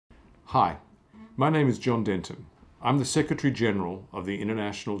Hi, my name is John Denton. I'm the Secretary General of the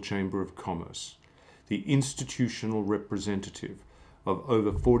International Chamber of Commerce, the institutional representative of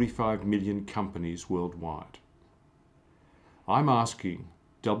over 45 million companies worldwide. I'm asking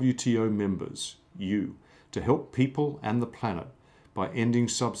WTO members, you, to help people and the planet by ending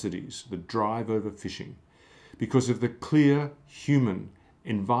subsidies that drive overfishing because of the clear human,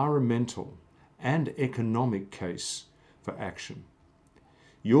 environmental, and economic case for action.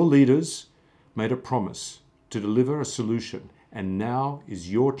 Your leaders made a promise to deliver a solution, and now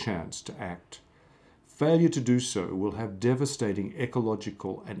is your chance to act. Failure to do so will have devastating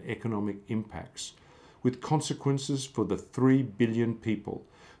ecological and economic impacts, with consequences for the 3 billion people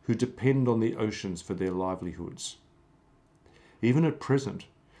who depend on the oceans for their livelihoods. Even at present,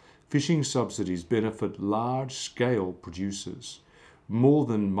 fishing subsidies benefit large-scale producers, more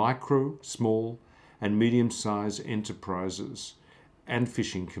than micro, small, and medium-sized enterprises and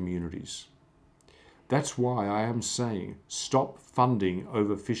fishing communities. That's why I am saying stop funding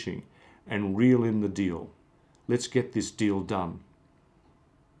overfishing and reel in the deal. Let's get this deal done.